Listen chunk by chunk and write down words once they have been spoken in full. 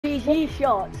3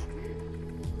 shots.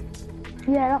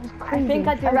 Yeah, that was crazy. I think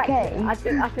I directed. Okay. I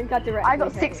think I directed. I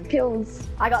got 6 kills.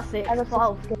 I got 6. I got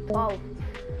 12. 6 kills. 12.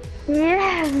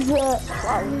 Yes.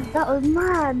 12. That was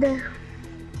mad.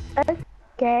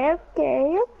 Okay.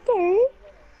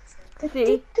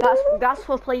 See, that's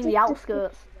for playing the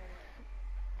outskirts.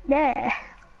 Yeah.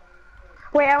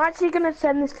 Wait, I'm actually gonna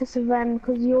send this to Savannah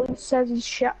because he always says he's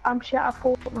shit. I'm shit at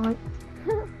Fortnite.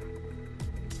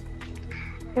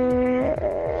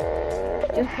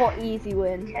 Just put easy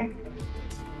win. Okay.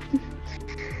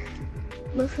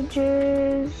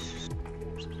 Messages.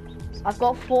 I've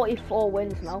got 44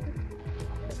 wins now.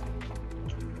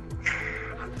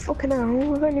 Fucking hell,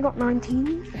 we've only got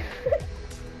 19.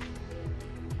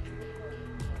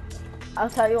 I'll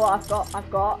tell you what I've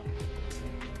got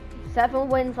 7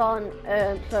 wins on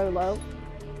solo,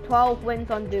 12 wins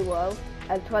on duo,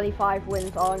 and 25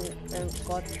 wins on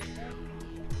squad.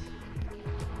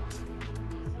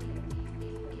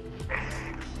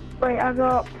 Wait, I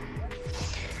got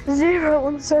 0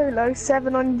 on solo,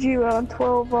 7 on duo, and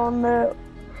 12 on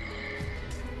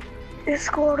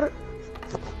squad.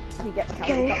 You get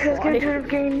Okay, let's go to the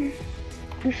game.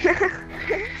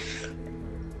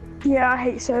 Yeah, I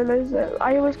hate solos though.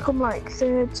 I always come like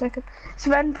 3rd, 2nd.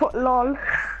 Sven put lol.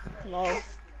 Lol.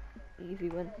 Easy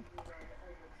win.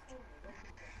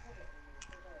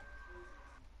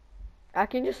 I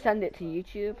can just send it to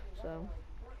YouTube, so.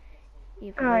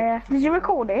 Oh yeah. Did you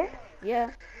record it?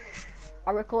 Yeah.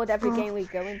 I record every game we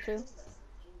go into.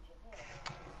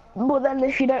 But then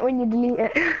if you don't win, you delete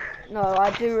it. No,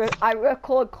 I do. I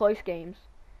record close games,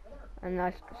 and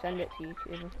I send it to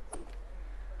YouTube.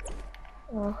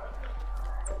 Oh.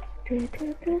 Do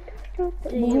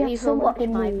you even watch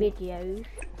my videos?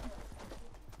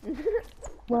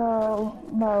 Well,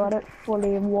 no, I don't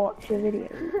fully watch your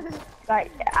videos.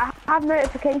 Like, I have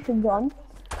notifications on,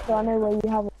 so I know when you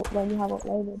have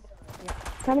uploaded. Yeah.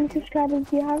 How many subscribers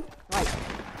do you have? Like,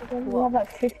 We have like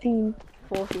 15.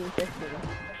 14, 15.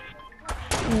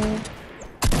 Mm.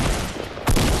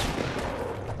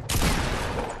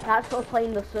 That's for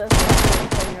playing the circle,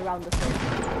 playing around the circle.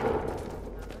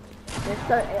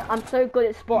 I'm so good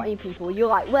at spotting people. You're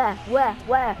like, where? I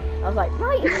was like,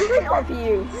 right in front of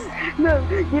you. No,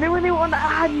 you know when they were on, I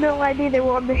had no idea they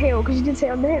were on the hill, because you didn't say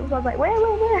on the hill, so I was like, where?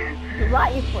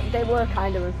 Right in front, they were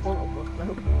kind of in front of us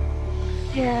though.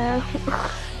 Yeah.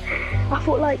 I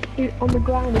thought like on the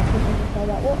ground or something, so I was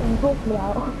like, what are you talking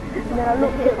about? And then I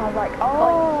looked up and I was like,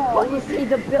 oh! But you see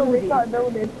the building? They started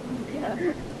building.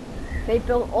 Yeah. They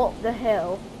built up the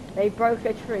hill, they broke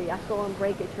a tree, I saw them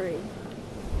break a tree.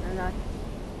 And I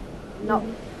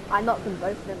knocked them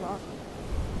both in last.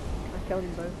 I killed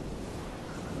them both.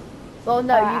 Well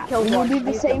no, you killed one. You did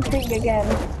the same thing again.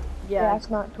 Yeah. I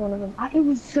sniped one of them. It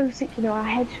was so sick, you know, I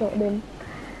headshotted him.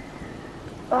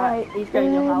 Alright. He's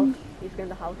going to the house. He's going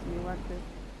to the house and you went to.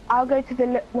 I'll go to the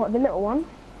little one?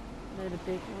 No, the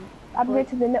big one. I'll go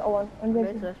to the little one. I'm going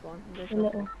to to this one. the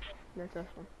little. Go to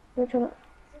this one. Which one?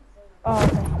 Oh,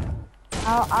 okay.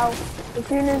 I'll as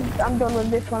soon as I'm done with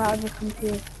this one, I'll just come to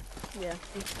you. Yeah.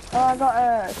 Oh, I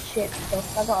got shit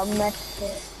stuff. I got a med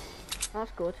kit.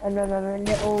 That's good. And then a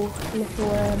little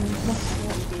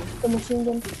the machine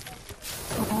gun.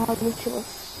 Oh, I wish it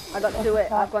was. I got to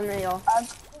it. I've got an AR.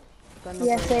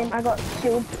 Yeah, same. I got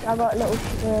shield. I got little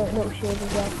shield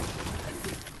as well.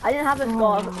 I didn't have a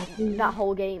scar that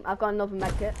whole game. I've got another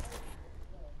med kit.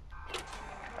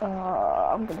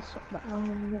 I'm gonna swap that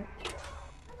on.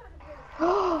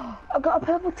 Oh, I got a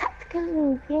purple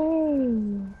tactical.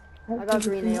 Yay! I got a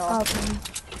green AR.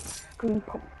 Green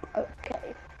pump.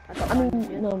 Okay. I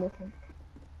mean, no, nothing.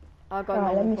 I got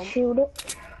Alright, let me shield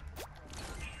it.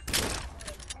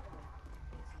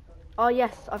 Oh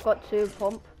yes, I've got 2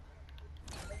 pump.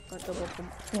 Got double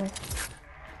pump. Nice.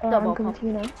 Double I'm coming pump. to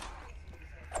you now.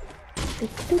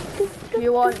 Do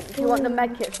you want the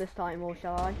med kits this time, or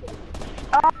shall I?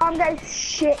 Oh, I'm getting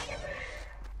shit.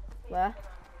 Where?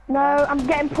 No, I'm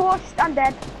getting pushed. I'm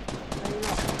dead. No, you're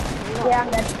not. No, you're not. Yeah,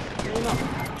 I'm dead. No, you're not.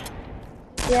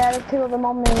 Yeah, there's 2 of them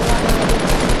on me.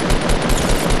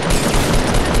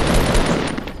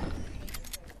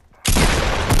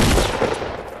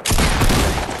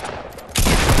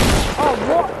 Oh,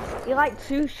 what? You like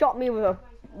 2-shot me with a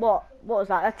what? What was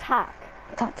that? Attack?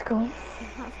 Tactical.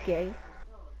 That's gay.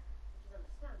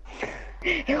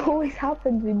 It always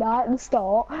happens. We die at the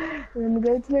start, and then we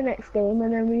go to the next game,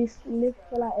 and then we live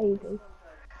for like ages.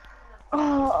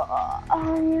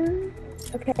 Oh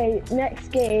yeah. Okay, next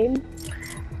game,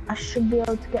 I should be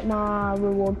able to get my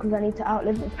reward because I need to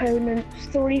outlive opponents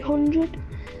 300.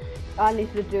 I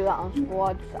need to do that on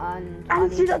squads, and I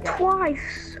need to do that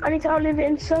twice. I need to outlive it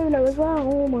in solo as well.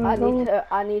 Oh my god.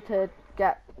 I need to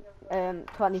get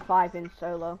 25 in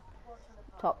solo.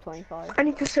 Top 25. I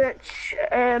need to search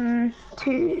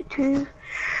two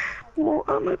more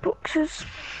ammo boxes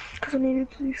because I needed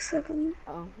to do 7.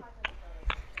 Oh.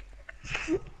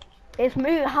 It's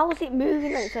move. How is it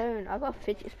moving on its own? I've got a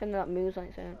fidget spinner that moves on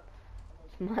its own.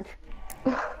 It's mad.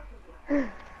 No,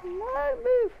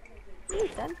 move.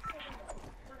 Move then. It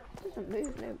doesn't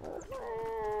move no more.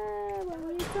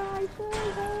 When you try so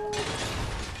hard.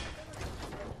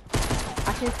 I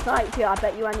can snipe you. I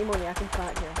bet you any money I can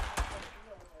snipe you.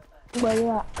 Where you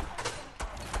at?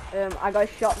 I got a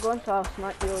shotgun, so I'll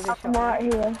snipe you with a shotgun. I'm right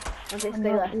here. Okay, stay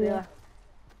there.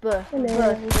 Burst.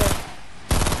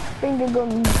 Finger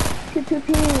guns. Pew pew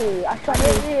pew. I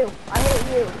hit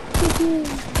you. Pew pew.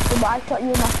 But I shot you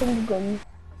with my finger guns.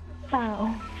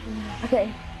 Ow. Okay.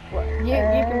 What? You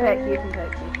can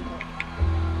pick.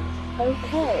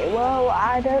 Okay, well,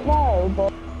 I don't know,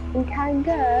 but we can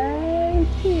go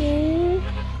to...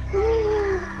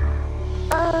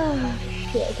 Oh,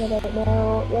 shit, I don't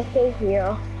know. Let's go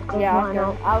here. Yeah,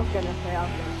 I was gonna say.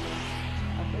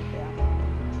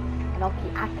 And I'll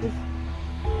keep active.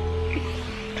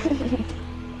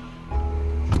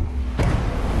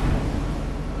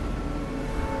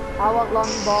 I want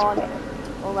Longbourn,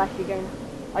 unless you're going...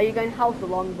 Are you going house or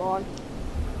Longbourn?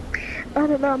 I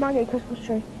don't know, I might get Christmas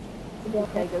tree.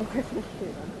 Okay, go Christmas tree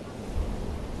then.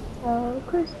 Oh,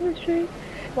 Christmas tree.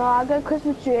 No, I'll go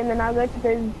Christmas tree and then I'll go to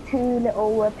those 2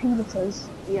 little penises.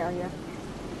 Yeah.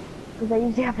 Because they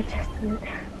usually have a chest in it.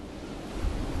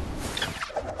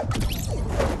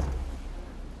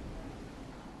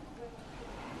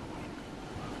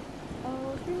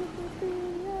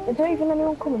 Is there even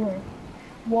anyone coming here?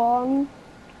 1,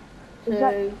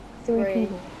 2, 3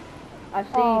 people. I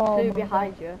see 2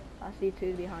 behind you. I see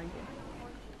 2 behind you.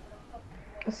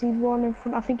 I see 1 in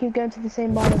front. I think he's going to the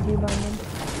same bar as you, Brandon.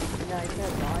 No, he's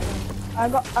not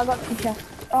right. I got 2 chests.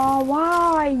 Oh,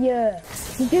 why? You're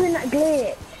doing that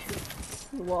glitch.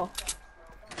 What?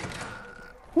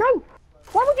 No!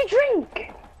 Why would you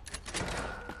drink?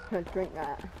 Don't drink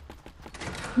that.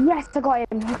 Yes, I got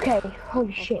him. Okay.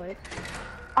 Holy shit.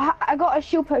 I got a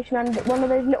shield potion and one of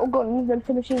those little guns, those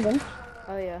machine guns.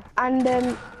 Oh yeah. And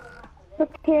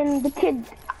fucking the kid,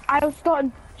 I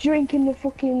started drinking the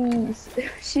fucking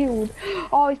shield.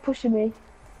 Oh, he's pushing me.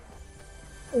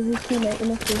 It was his teammate, it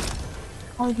must be.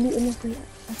 Oh, he's looting this thing,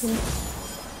 I think.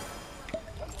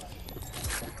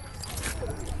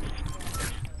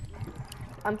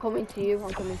 I'm coming to you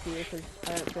because I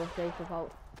don't feel safe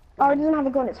without... Oh, he doesn't have a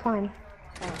gun, it's fine.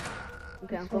 Oh.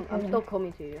 Okay, I'm still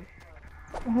coming to you.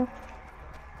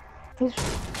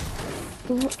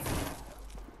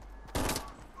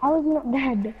 How is he not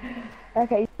dead?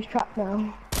 Okay, he's trapped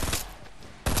now.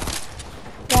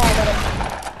 Yeah, I got him.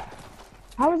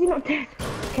 How is he not dead?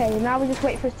 Okay, now we just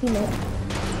wait for his teammate.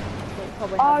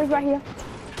 Oh, he's right here.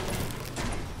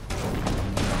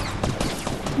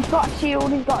 He's got a shield,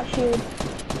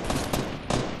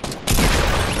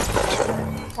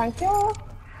 Thank you.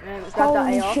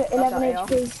 Holy shit, 11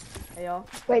 HP. AR.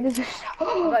 Wait, there's a...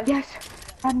 Oh, yes!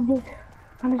 Bandages.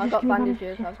 I've got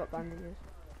bandages.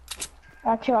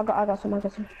 Chill, I got some.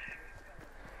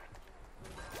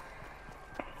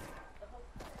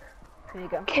 There you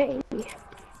go. Okay.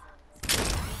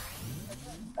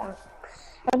 Thanks.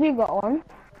 Have you got one?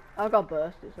 I've got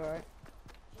burst, it's alright.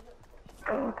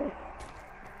 Oh, okay.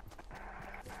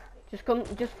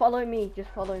 Just follow me. Just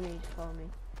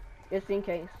in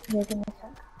case. Yeah, give me a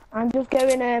sec. I'm just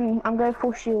going, I'm going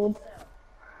full shield.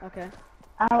 Okay.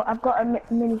 I've got a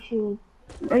mini shield.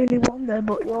 Only one there,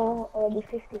 but you're already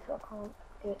 50, so I can't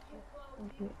do it.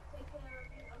 Thank you.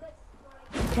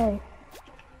 Okay.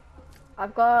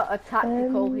 I've got a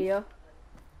tactical here,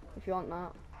 if you want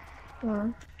that.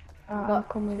 No. I've got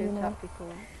 2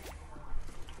 tactical.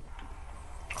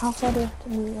 How far do you have to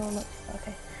move on?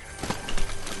 Okay.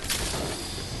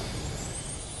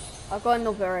 I've got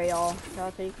another AR, shall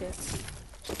I take it?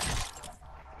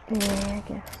 Yeah, I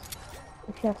guess.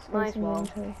 If you have space in your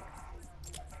inventory.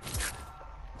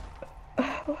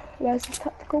 Where's the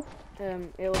tactical?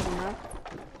 It was in there.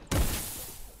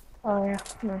 Oh yeah,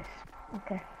 nice.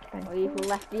 Okay, thanks. Or even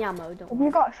left the ammo, don't Have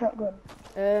you got a shotgun?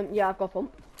 Yeah, I've got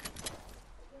pump.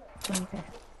 Okay.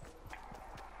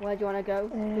 Where do you want to go?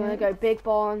 Do you want to go big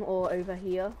barn or over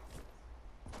here?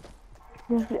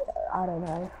 I don't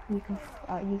know. You can,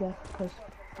 you go, cause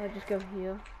I'll just go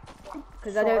here.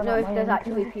 Because I don't know if there's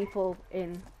actually people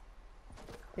in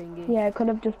thingy. Yeah, it could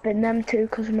have just been them 2,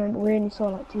 because remember we only saw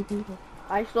like 2 people.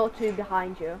 I saw 2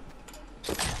 behind you.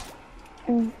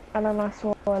 And then I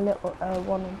saw a little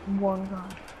one guy.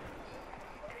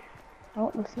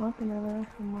 Oh, the sniping over there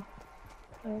somewhere.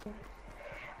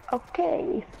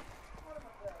 Okay.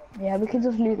 Yeah, we can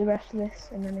just loot the rest of this,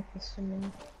 and then if there's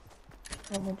someone,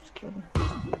 then we'll just kill them.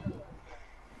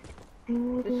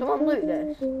 Did someone loot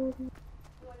this?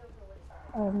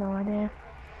 I have no idea.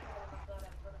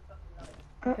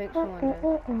 I think someone did.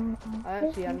 I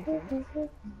don't see anything.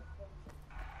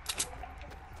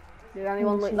 Did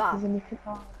anyone loot that?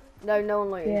 No, no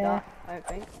one looted that, I don't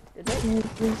think. Did they?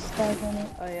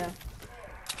 Oh yeah.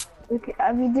 We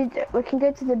can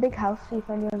go to the big house, see if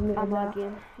anyone looted that. I'm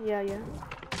lagging. Yeah, yeah.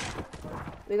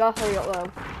 We gotta hurry up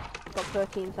though. Got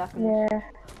 13 seconds. Yeah.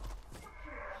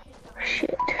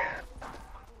 Shit.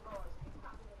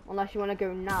 Unless you wanna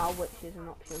go now, which is an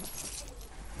option.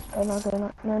 Oh no, go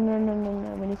not.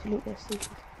 No, we need to loot this, see if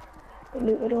it's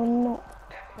looted or not.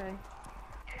 Okay.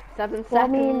 7 seconds. Well, I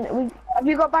mean, have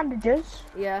you got bandages?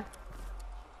 Yeah.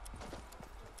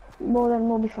 More than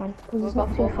we'll be fine, because it's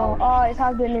not too far. Oh, it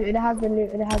has been looted, Okay.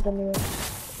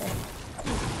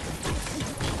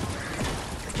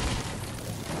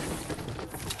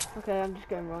 Okay, I'm just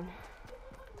going to run.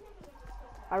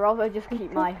 I'd rather just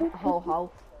keep my whole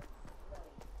health.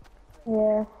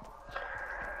 Yeah.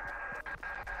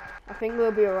 I think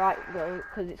we'll be alright though,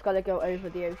 because it's got to go over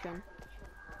the ocean.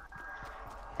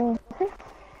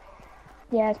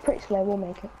 Yeah, it's pretty slow, we'll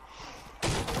make it.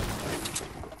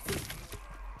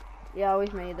 Yeah, I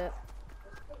always made it.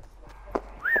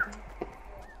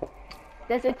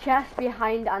 There's a chest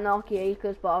behind Anarchy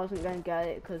Acres, but I wasn't going to get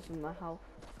it because of my health.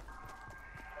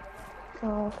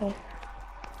 Oh, okay.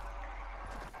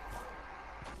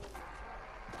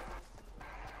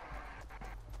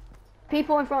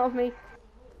 People in front of me.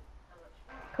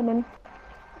 Come in.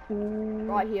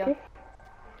 Right here. Okay.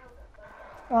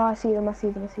 Oh, I see them.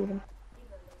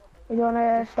 Do you want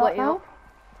to start now?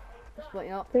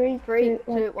 Splitting up. 3, 2,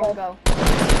 1, go.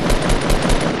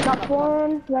 That's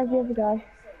one. Where's the other guy?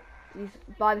 He's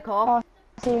by the car. Oh, I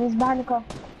see him. He's behind the car.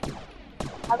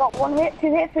 I got 1 hit,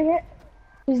 2 hit, 3 hit.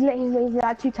 He's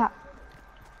at 2 tap.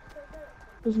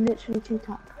 There's literally 2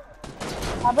 tap.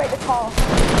 I'll break the car.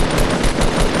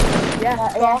 Yeah,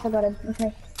 yes, I got him.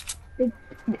 Okay.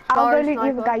 I'll go loot the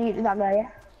other guy. You do that there, yeah?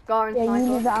 Scar and yeah, sniper.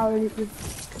 You leave that. I'll loot you.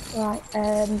 Right.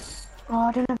 Oh,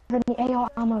 I don't have any AR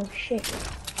ammo. Shit.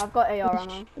 I've got AR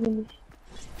ammo.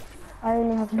 I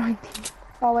only have 19.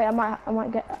 Oh wait, I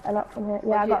might get a lot from here.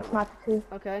 Yeah, I got sniper too.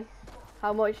 Okay.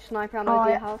 How much sniper ammo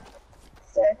do you have?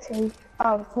 13.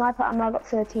 Oh, sniper ammo I got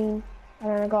 13, and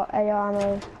then I got AR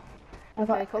ammo. I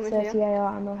got 30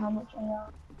 AR ammo. How much AR?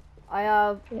 I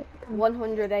have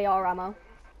 100 AR ammo.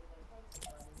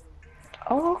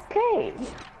 Okay.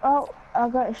 Oh, I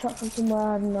got a shot from somewhere.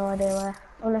 I have no idea where.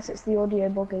 Unless it's the audio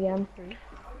bug again.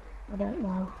 I don't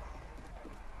know.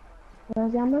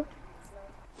 Where's the ammo?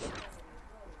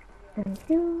 Thank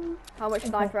you. How much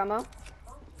sniper ammo?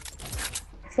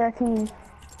 13.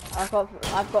 I've got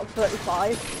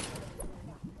 35.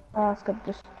 Oh, that's good.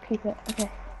 Just keep it. Okay.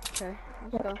 Okay.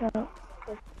 Let's go.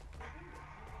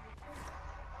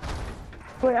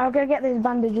 Wait, I'll go get these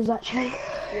bandages actually.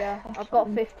 Yeah, I've got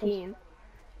 15.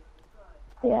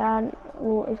 Yeah, and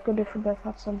well, it's good if we both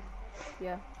have some.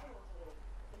 Yeah.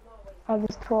 Oh,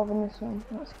 there's 12 in this one.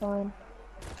 That's fine.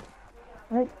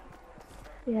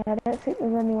 Yeah, I don't think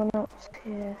there's anyone else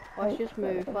here. Let's just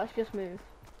move.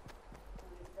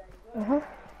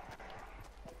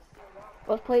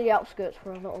 Let's play the outskirts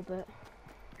for a little bit.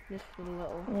 Just for a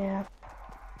little. Yeah.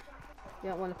 You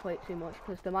don't want to play it too much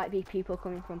because there might be people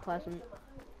coming from Pleasant.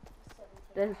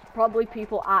 There's probably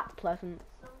people at Pleasant.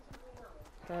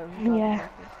 So yeah.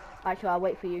 Actually, I'll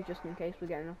wait for you just in case we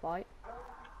get in a fight.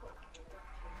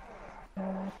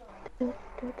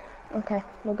 Okay,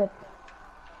 we're good.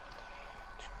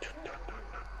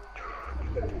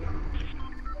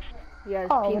 Yeah,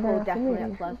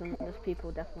 there's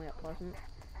people definitely at Pleasant.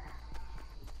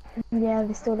 Yeah,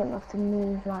 they still don't have to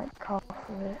move like half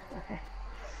of it. Okay.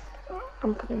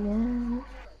 I'm coming in.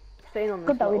 Staying on this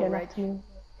good that we don't ridge. have to move.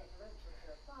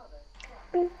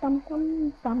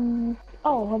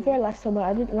 Oh, I've realised something.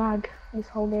 I didn't lag this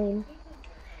whole game.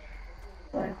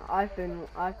 Yeah, I've been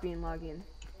lagging.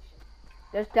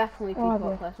 There's definitely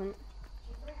people at Pleasant.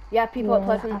 Yeah, people at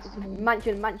Pleasant.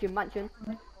 Mansion.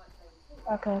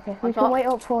 Okay. We can wait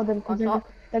up for them because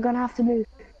they're gonna have to move.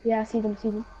 Yeah, I see them.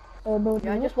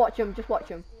 Yeah, just watch them.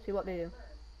 See what they do.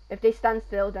 If they stand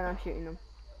still, then I'm shooting them.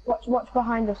 Watch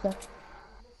behind us though.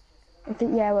 If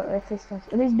they stand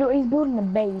still. He's building a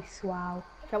base. Wow.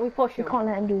 Shall we push him? We can't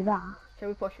let him do that. Shall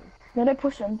we push him? No, don't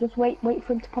push him. Just wait for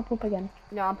him to pop up again.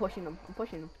 No, I'm pushing them.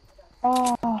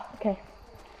 Oh, okay.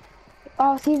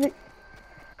 Oh, see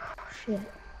shit.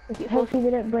 Keep Hopefully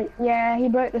they don't break. Yeah, he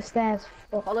broke the stairs.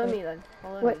 Fuck Follow me. me then.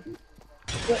 Follow Wait. me.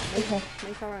 Okay.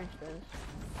 Make our own stairs.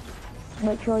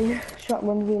 Make sure your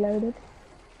shotgun's reloaded.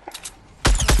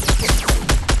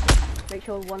 Make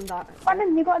sure one that.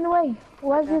 Brandon, you got in the way.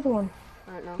 Where's Okay. the other one?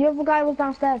 I don't know. The other guy was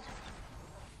downstairs.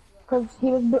 Cause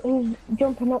he was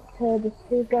jumping up to the.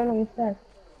 He was going on the stairs.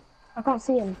 I can't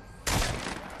see him.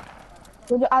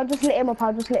 I'll just lit him up.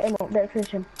 Don't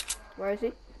finish him. Where is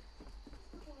he?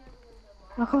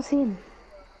 I can't see him.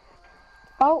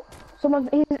 Oh,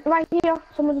 he's right here.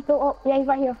 Someone just built up. Yeah, he's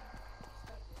right here.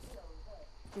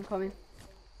 I'm coming.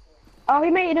 Oh, he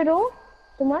made a door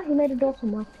somewhere. He made a door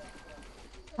somewhere.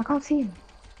 I can't see him.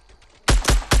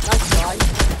 Nice try.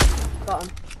 Got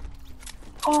him.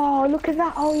 Oh, look at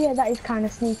that. Oh, yeah, that is kind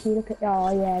of sneaky. Look at. Oh,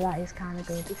 yeah, that is kind of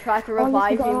good. He tried to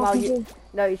revive you while you.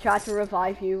 No, he tried to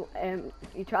revive you.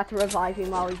 He tried to revive you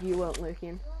while you weren't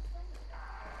looking.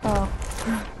 Oh,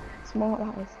 smart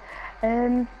that is.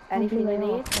 Anything you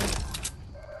need?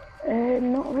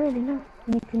 Not really. No.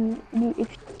 If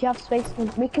you have space,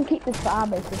 we can keep this for our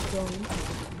base if you want.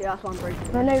 Yeah, that's what I'm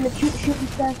breaking. No, let's shoot the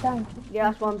stairs down. Yeah,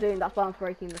 that's what I'm doing. That's why I'm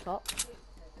breaking the top.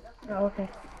 Oh, okay.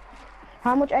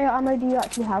 How much AR ammo do you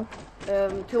actually have?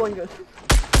 200.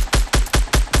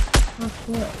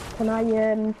 Can I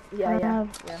Yeah.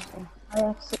 I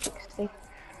have 60.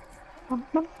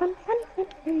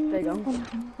 There you go.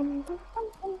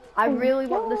 I really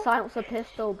want the silencer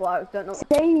pistol, but I don't know.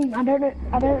 Same.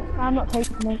 I'm not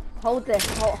taking it. Hold this.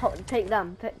 Take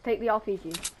them. Take the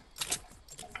RPG.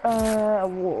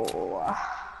 Whoa.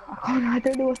 I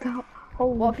don't know what to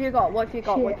hold. What have you got? Shit.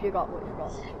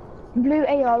 Blue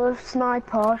AR with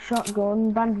sniper,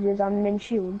 shotgun, bandages, and mini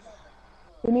shields.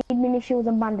 We need mini shields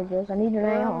and bandages. I need an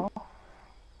AR.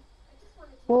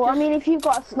 Well, I mean, if you've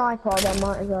got a sniper, then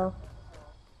might as well.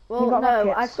 Well, no,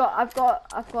 rockets? I've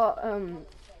got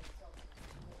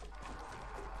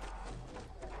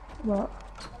What?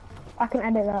 I can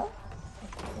edit that.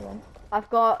 I've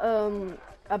got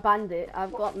a bandit.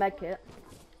 I've got medkit.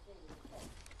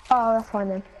 Oh, that's fine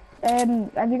then.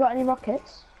 Have you got any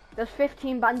rockets? There's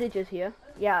 15 bandages here.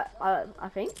 Yeah, I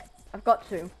think I've got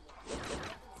 2.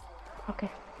 Okay.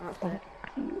 That's it.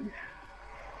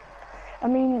 I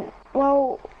mean,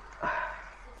 well,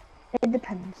 it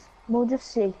depends. We'll just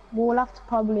see. We'll have to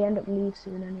probably end up leave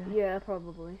soon anyway. Yeah,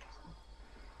 probably.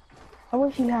 I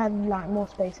wish you had like more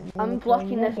space. I'm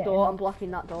blocking this door. I'm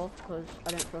blocking that door because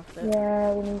I don't trust it.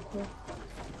 Yeah, we need to.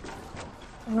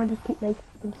 I'm gonna just keep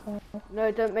making stuff.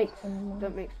 No, don't make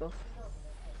stuff.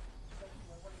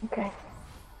 Okay.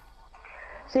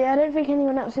 So yeah, I don't think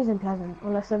anyone else is in Pleasant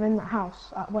unless they're in that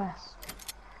house at West.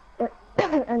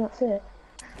 And that's it.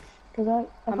 Because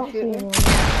I can't see anyone.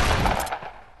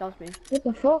 That was me. What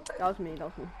the fuck? That was me.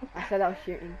 I said I was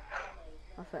shooting.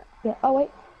 That's it. Yeah. Oh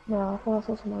wait. No, I thought I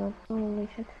saw someone. Holy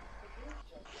shit.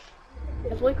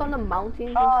 Just look on the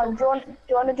mountains. Oh, do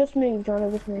you want to just move?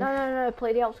 No.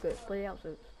 Play the outskirts. Oh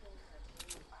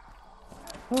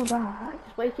right.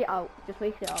 Just wait it out.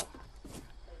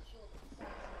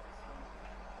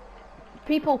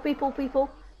 People.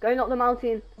 Going up the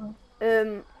mountain.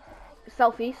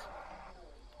 Southeast.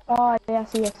 Oh,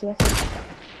 yes.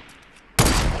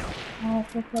 Oh,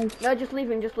 so close. No, just leave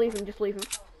him.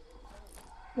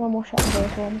 One more shot and go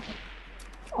for him.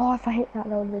 Oh, if I hit that,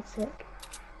 that would be sick.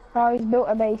 Oh, he's built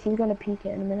a base. He's gonna peek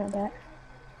it in a minute, I bet.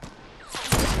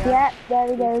 Yeah, there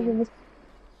he goes.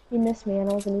 He missed me and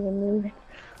I wasn't even moving.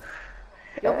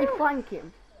 You'll be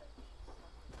flanking.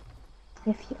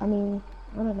 I mean,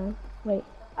 I don't know. Wait.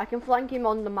 I can flank him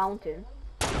on the mountain.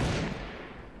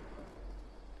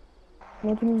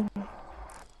 What do you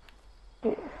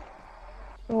mean?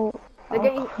 Oh,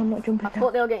 I'm not jumping I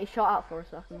thought they were getting shot at for a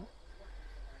second.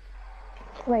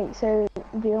 Wait, so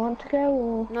do you want to go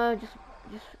or? No, just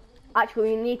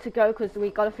actually we need to go because we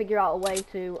got to figure out a way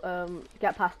to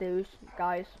get past those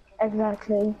guys.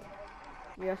 Exactly.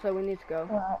 Yeah, so we need to go.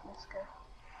 Alright, let's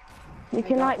go. You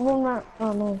can like run that.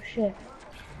 Oh no, shit.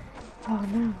 Oh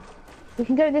no. We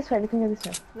can go this way.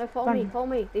 No, follow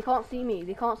me. They can't see me. Yeah,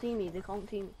 they can't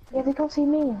see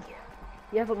me.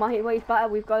 Yeah, but my way's better.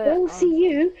 We've got it. They'll see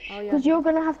you yeah. because you're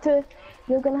gonna have to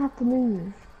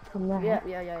move from there.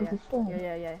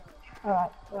 Yeah.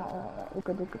 Alright. We're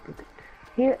good.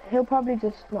 He'll probably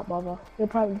just not bother. He'll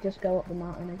probably just go up the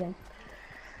mountain again.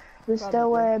 There's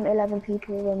still 11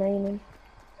 people remaining.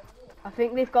 I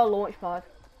think they've got a launch pad.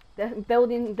 They're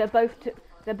building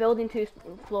 2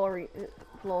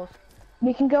 floors.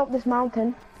 We can go up this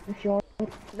mountain if you want.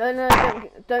 No,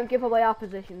 don't give away our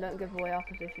position.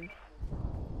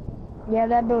 Yeah,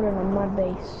 they're building a mud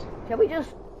base. Shall we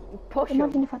just push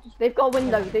them? They've got a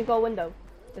window.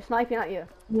 They're sniping at you.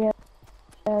 Yeah.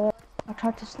 I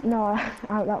tried to. No,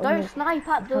 that was Don't me. snipe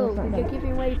at them. You're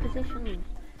giving away positions.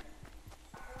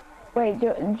 Wait, do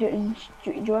you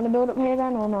want to build up here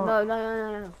then or not?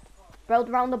 No. Build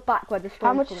around the back where the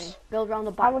storm's coming. Build around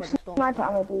the How back much where the storm's sniper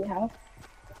coming. ammo do you have?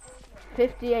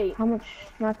 58. How much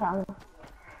sniper ammo?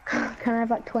 Can I have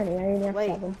like 20? I only have Wait.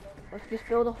 7. Let's just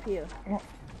build off here.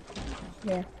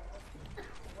 Yeah.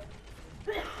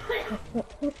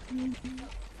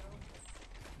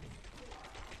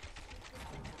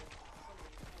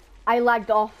 I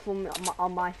lagged off from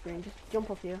on my screen. Just jump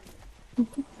off here.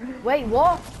 Wait,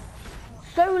 what?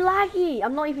 So laggy.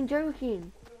 I'm not even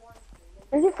joking.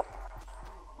 Is it?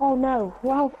 Oh no.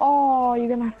 Wow. Oh, you're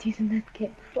gonna have to use a med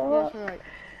kit. Yes, alright.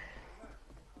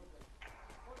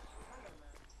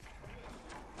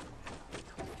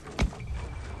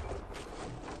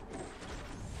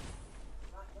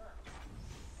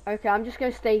 Okay, I'm just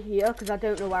gonna stay here because I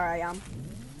don't know where I am.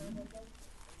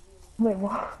 Wait,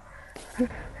 what?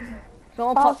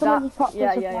 Someone popped someone that. just popped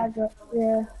Yeah.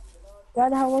 Yeah. Where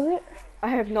the hell was it? I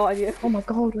have no idea. Oh my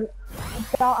god.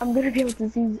 I doubt I'm gonna be able to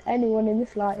see anyone in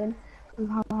this lighting with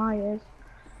how high it is.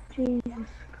 Jesus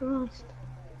Christ.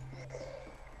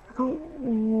 I can't.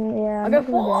 Yeah, I'm not gonna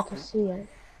be able to see it.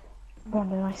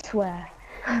 Brandon, I swear.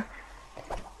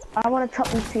 I want to chop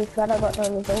these trees because I don't got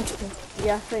no resources.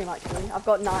 Yeah, same actually. I've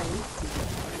got 9.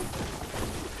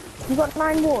 You got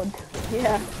 9 wood?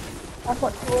 Yeah. I've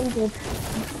got 200.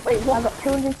 Wait, what? I've got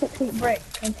 260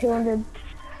 bricks and 200.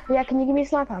 Yeah, can you give me a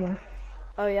sniper ammo?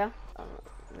 Oh yeah.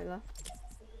 Wait there.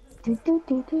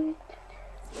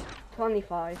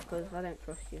 25 because I don't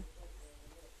trust you.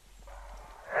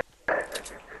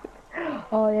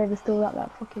 Oh yeah, they're still at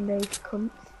that fucking base,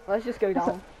 cunts. Let's just go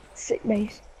down. Sick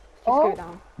base. Just go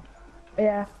down.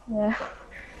 Yeah.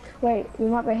 Wait, we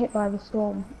might be hit by the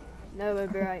storm. No, we'll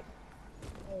be right.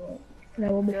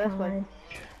 No, we'll be Yeah, that's fine.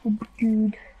 We'll be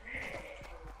good.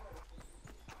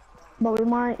 But we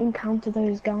might encounter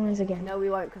those guys again. No, we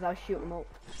won't because I'll shoot them up.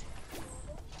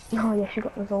 Oh yes, you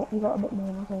got result. You got a bit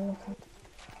more result.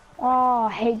 Oh,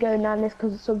 I hate going down this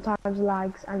because it sometimes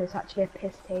lags and it's actually a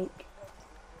piss take.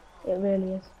 It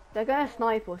really is. They're gonna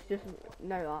snipe us. Just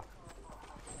know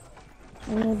that.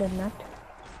 No, they're not.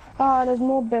 Oh, there's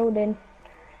more building.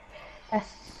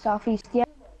 Southeast. Yeah,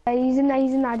 he's in there.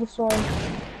 I just saw him.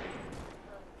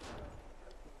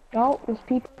 Oh, there's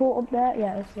people up there.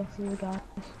 Yeah, there's the guys.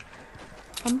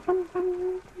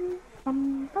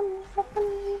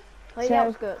 Play the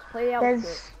outskirts. Play the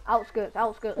outskirts.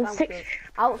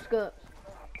 Outskirts.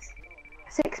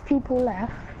 6 people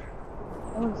left.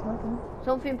 Oh, it's nothing.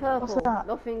 Something purple. What's that?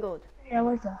 Nothing good. Yeah,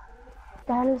 what is that? What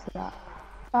the hell is that?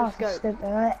 Oh, it's disgusting.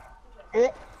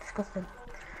 Disgusting.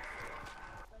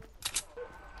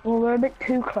 Well, we're a bit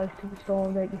too close to the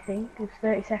storm, don't you think? There's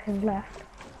 30 seconds left.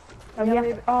 And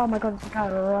Yeah, oh my god, there's a guy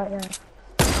right there.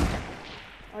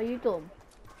 Are you dumb?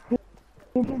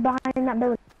 He's behind that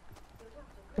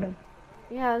building.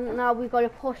 Yeah, now we've got to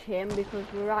push him because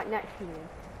we're right next to him.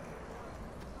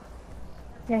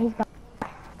 Yeah, he's back.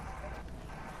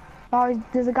 Oh,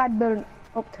 there's a guy building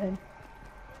up to him.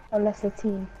 Unless they're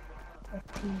team.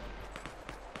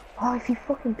 Oh, if you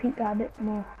fucking peek that a bit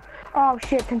more. Oh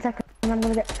shit, 10 seconds. I'm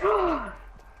gonna get.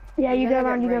 Yeah, you go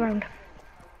around.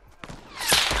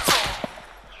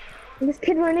 This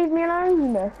kid won't leave me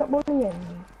alone. Stop bullying me.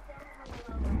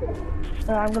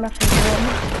 I'm gonna have to run.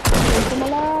 Save him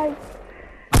alive.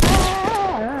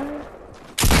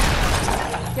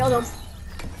 Killed him.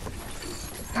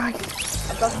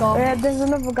 Nice. Let's go. Yeah, there's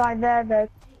another guy there though.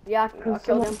 Yeah, I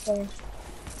killed him.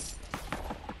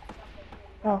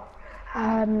 Oh.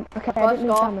 Okay, I didn't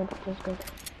need damage, which was good.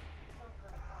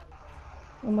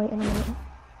 I'm waiting.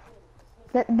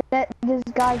 There's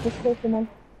guys just chasing them.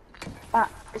 At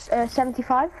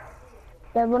 75.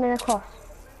 They're running across.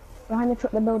 Behind the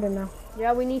truck, they're building now.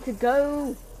 Yeah, we need to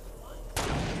go.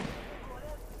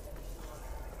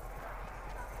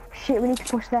 Shit, we need to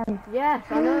push them. Yes,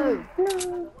 I know.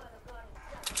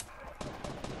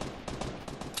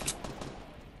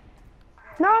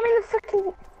 No, I'm in the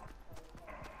freaking...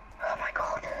 Oh my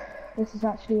god. This is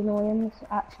actually annoying. This is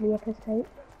actually a piss take.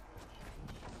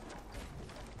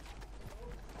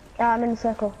 Yeah, I'm in the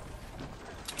circle.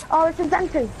 Oh, it's a them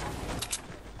two.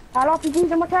 I'll RPG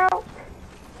them, watch out.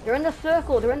 They're in the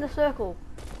circle.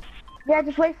 Yeah,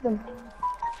 just wait for them.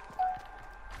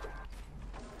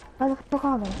 Where the fuck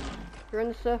are they? They're in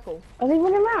the circle. Are they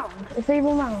running around? If they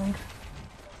run around.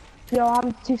 Yo,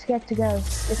 I'm too scared to go.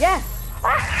 Yes!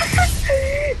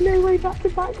 No way, back to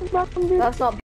back. That's not